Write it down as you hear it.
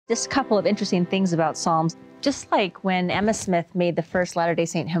Just a couple of interesting things about Psalms. Just like when Emma Smith made the first Latter-day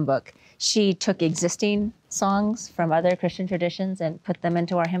Saint hymn book, she took existing songs from other Christian traditions and put them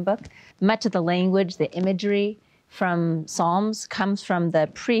into our hymn book. Much of the language, the imagery from Psalms comes from the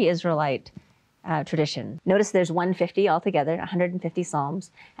pre-Israelite tradition. Notice there's 150 altogether, 150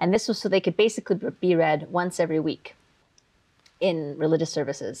 Psalms, and this was so they could basically be read once every week in religious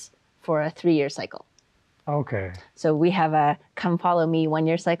services for a 3-year cycle. Okay. So we have a Come Follow Me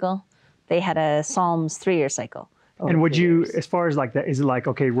 1-year cycle. They had a Psalms 3-year cycle. And would you, as far as like that, is it like,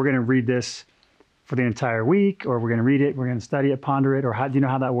 okay, we're going to read this for the entire week, or we're going to read it, we're going to study it, ponder it, or how do you know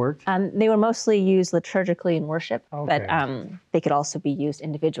how that worked? They were mostly used liturgically in worship, Okay. but they could also be used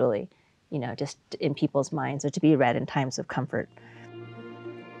individually, you know, just in people's minds, or to be read in times of comfort.